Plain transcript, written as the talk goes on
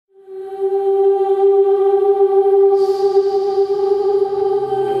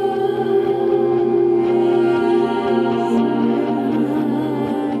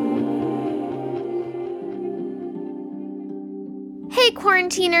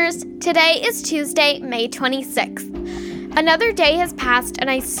quarantiners. Today is Tuesday, May 26th. Another day has passed and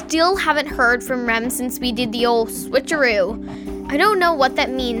I still haven't heard from Rem since we did the old switcheroo. I don't know what that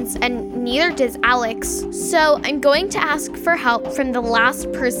means and neither does Alex, so I'm going to ask for help from the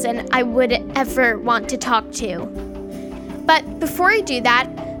last person I would ever want to talk to. But before I do that,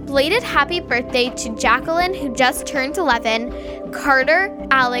 belated happy birthday to Jacqueline, who just turned 11, Carter,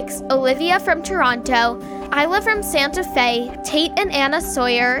 Alex, Olivia from Toronto, Isla from Santa Fe, Tate and Anna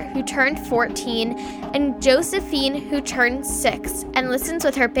Sawyer, who turned 14, and Josephine, who turned 6, and listens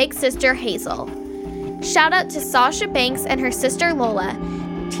with her big sister Hazel. Shout out to Sasha Banks and her sister Lola,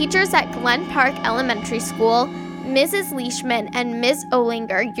 teachers at Glen Park Elementary School, Mrs. Leishman and Ms.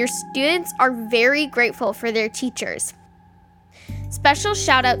 Olinger. Your students are very grateful for their teachers. Special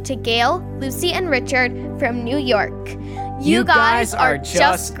shout out to Gail, Lucy, and Richard from New York. You guys are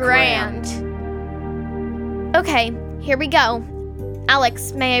just grand. Okay, here we go.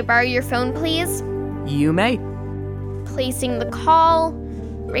 Alex, may I borrow your phone, please? You may. Placing the call.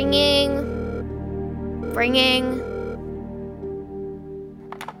 Ringing.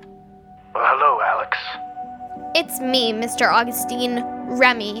 Hello, Alex. It's me, Mr. Augustine,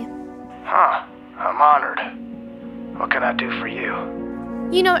 Remy. I'm honored. What can I do for you?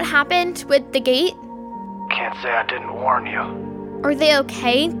 You know what happened with the gate? Can't say I didn't warn you. Are they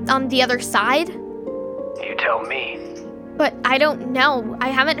okay on the other side? You tell me. But I don't know. I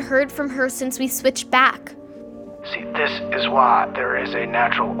haven't heard from her since we switched back. See, this is why there is a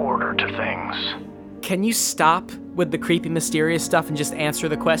natural order to things. Can you stop with the creepy, mysterious stuff and just answer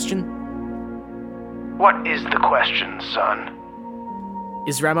the question? What is the question, son?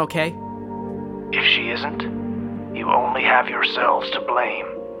 Is Rem okay? If she isn't, you only have yourselves to blame.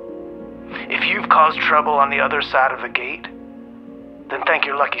 If you've caused trouble on the other side of the gate, then thank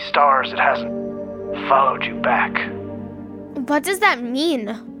your lucky stars it hasn't followed you back. What does that mean?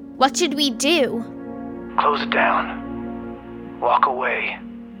 What should we do? Close it down. Walk away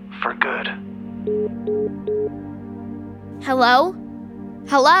for good. Hello?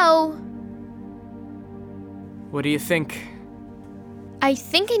 Hello? What do you think? I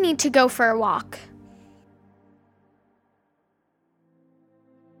think I need to go for a walk.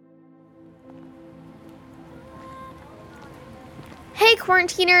 Hey,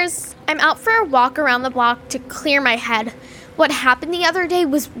 quarantiners! I'm out for a walk around the block to clear my head. What happened the other day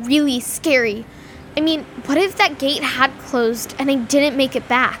was really scary. I mean, what if that gate had closed and I didn't make it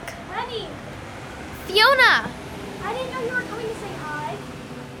back? Remy! Fiona! I didn't know you were coming to say hi.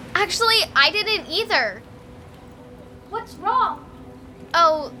 Actually, I didn't either. What's wrong?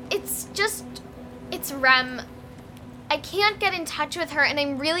 Oh, it's Rem. I can't get in touch with her and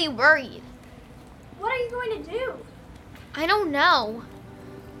I'm really worried. What are you going to do? I don't know.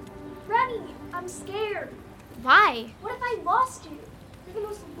 Remy, I'm scared. Why? What if I lost you? You're the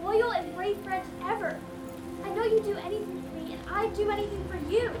most loyal and brave friend ever. I know you'd do anything for me and I'd do anything for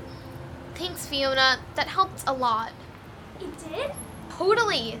you. Thanks, Fiona. That helped a lot. It did?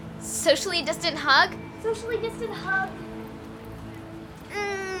 Totally. Socially distant hug? Socially distant hug.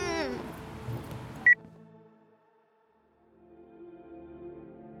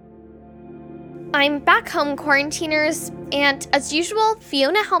 I'm back home, quarantiners, and as usual,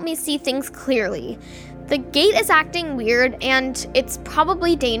 Fiona helped me see things clearly. The gate is acting weird, and it's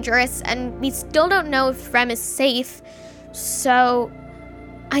probably dangerous, and we still don't know if Rem is safe, so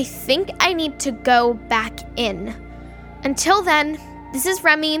I think I need to go back in. Until then, this is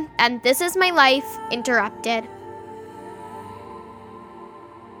Remy, and this is my life interrupted.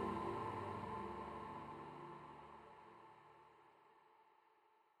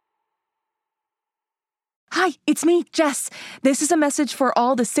 Hi, it's me, Jess. This is a message for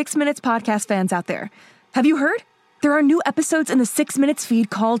all the 6 Minutes podcast fans out there. Have you heard? There are new episodes in the 6 Minutes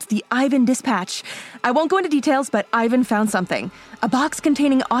feed called the Ivan Dispatch. I won't go into details, but Ivan found something. A box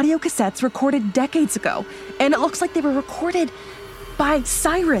containing audio cassettes recorded decades ago, and it looks like they were recorded by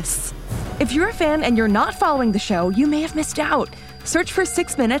Cyrus. If you're a fan and you're not following the show, you may have missed out. Search for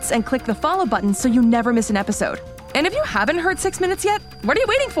 6 Minutes and click the follow button so you never miss an episode. And if you haven't heard 6 Minutes yet, what are you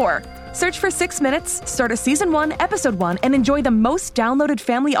waiting for? Search for 6 Minutes, start a Season 1, Episode 1, and enjoy the most downloaded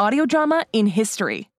family audio drama in history.